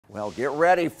Well, get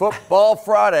ready. Football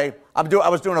Friday. I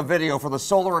was doing a video for the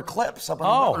solar eclipse up in the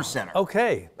Weather Center.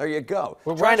 Okay. There you go.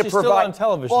 We're trying to provide, still on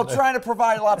television. Well, trying to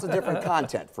provide lots of different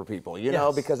content for people, you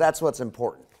know, because that's what's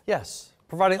important. Yes.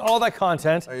 Providing all that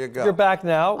content. There you go. You're back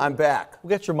now. I'm back. We'll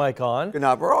get your mic on. Good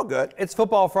night. We're all good. It's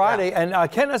Football Friday, and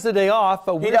Ken has the day off,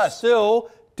 but we're still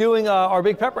doing our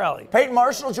big pep rally. Peyton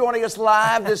Marshall joining us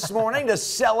live this morning to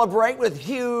celebrate with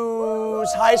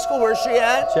Hughes High School. Where's she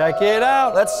at? Check it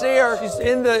out. Let's see her. She's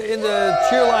in the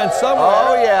cheer line somewhere.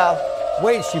 Oh, yeah.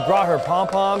 Wait, she brought her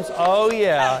pom-poms? Oh,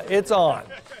 yeah. It's on.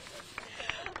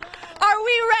 Are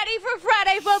we ready for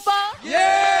Friday football?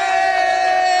 Yeah!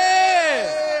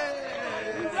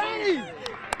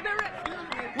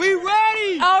 We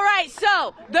ready! All right,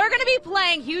 so they're going to be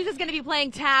playing, Hughes is going to be playing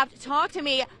Taft. Talk to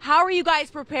me, how are you guys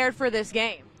prepared for this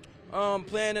game?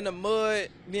 Playing in the mud,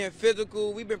 being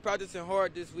physical. We've been practicing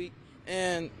hard this week,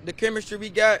 and the chemistry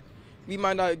we got, we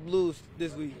might not lose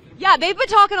this week. Yeah, they've been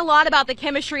talking a lot about the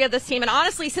chemistry of this team, and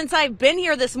honestly, since I've been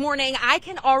here this morning, I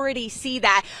can already see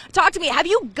that. Talk to me, how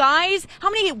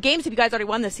many games have you guys already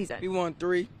won this season? We won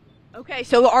 3. Okay,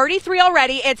 so already 3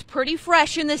 already. It's pretty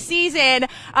fresh in the season.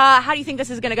 How do you think this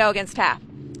is going to go against Taft?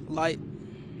 Light.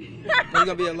 It's going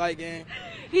to be a light game.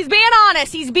 He's being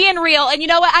honest. He's being real. And you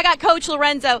know what? I got Coach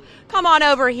Lorenzo. Come on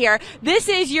over here. This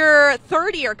is your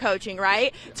 3rd year coaching,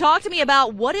 right? Talk to me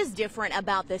about what is different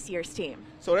about this year's team.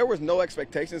 So there was no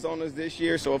expectations on us this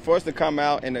year. So for us to come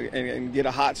out and get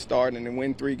a hot start and then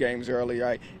win 3 games early,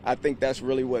 right, I think that's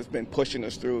really what's been pushing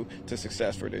us through to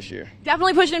success for this year.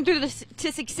 Definitely pushing him through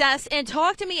to success. And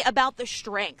talk to me about the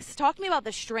strengths. Talk to me about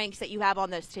the strengths that you have on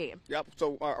this team. Yep.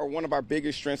 So one of our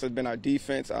biggest strengths has been our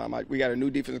defense. We got a new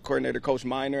defensive coordinator, Coach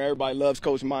Miner. Everybody loves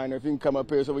Coach Miner. If you can come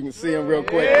up here so we can see him real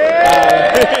quick.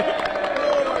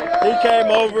 He came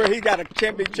over. He got a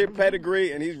championship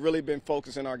pedigree, and he's really been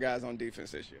focusing our guys on defense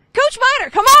this year. Coach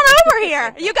Miner, come on over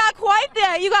here. You got quite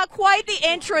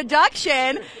the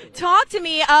introduction. Talk to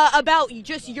me about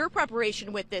just your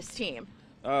preparation with this team.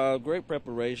 Great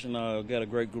preparation. Got a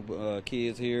great group of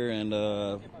kids here, and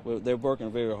they're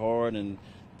working very hard, and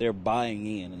they're buying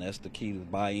in, and that's the key to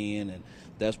buy in, and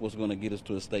that's what's going to get us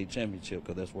to a state championship,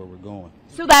 because that's where we're going.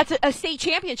 So that's a state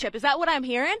championship. Is that what I'm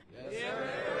hearing? Yes.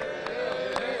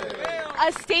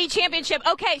 A state championship.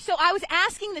 Okay, so I was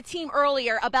asking the team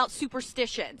earlier about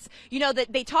superstitions. You know,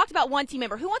 that they talked about one team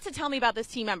member. Who wants to tell me about this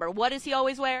team member? What does he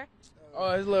always wear?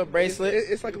 Oh, his little bracelet.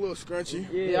 It's like a little scrunchie.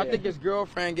 Yeah, I think his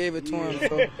girlfriend gave it to him.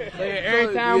 So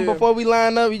every time before we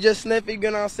line up, he just sniff it, you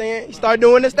know what I'm saying? He start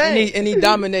doing this thing. And he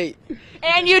dominate.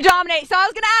 And you dominate. So I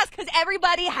was going to ask, because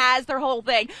everybody has their whole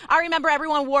thing. I remember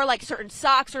everyone wore like certain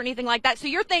socks or anything like that. So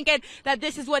you're thinking that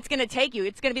this is what's going to take you.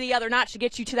 It's going to be the other notch to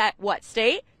get you to that, what,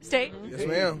 state? State? Yes,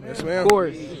 ma'am. Yes, ma'am. Of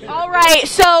course. All right.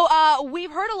 So we've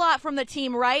heard a lot from the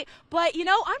team, right? But, you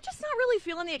know, I'm just not really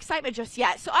feeling the excitement just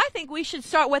yet. So I think we should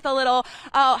start with a little,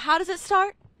 how does it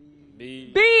start?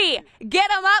 B. B.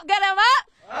 Get 'em up, get 'em up.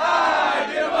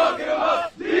 I get 'em up, get 'em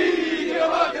up. D, get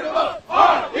 'em up, get 'em up.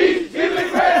 R, E, give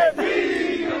it red.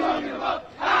 B, get 'em up, get 'em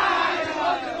up. I, get 'em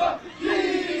up, get 'em up. D,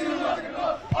 get 'em up, get 'em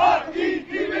up. R, E,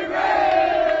 give it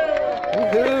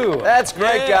red. Woohoo! That's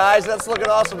great, guys. That's looking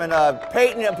awesome. And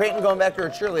Peyton going back to her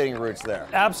cheerleading roots there.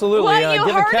 Absolutely. Well, you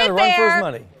giving heard Ken it a run for his there.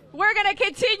 money. We're going to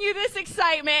continue this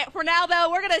excitement. For now, though,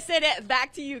 we're going to send it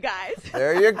back to you guys.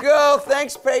 There you go.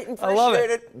 Thanks, Peyton. I love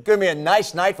Appreciate it. Going to be a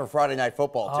nice night for Friday Night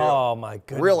Football, too. Oh, my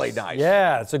goodness. Really nice.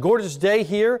 Yeah, it's a gorgeous day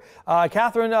here.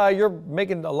 Catherine, you're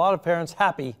making a lot of parents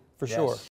happy for sure.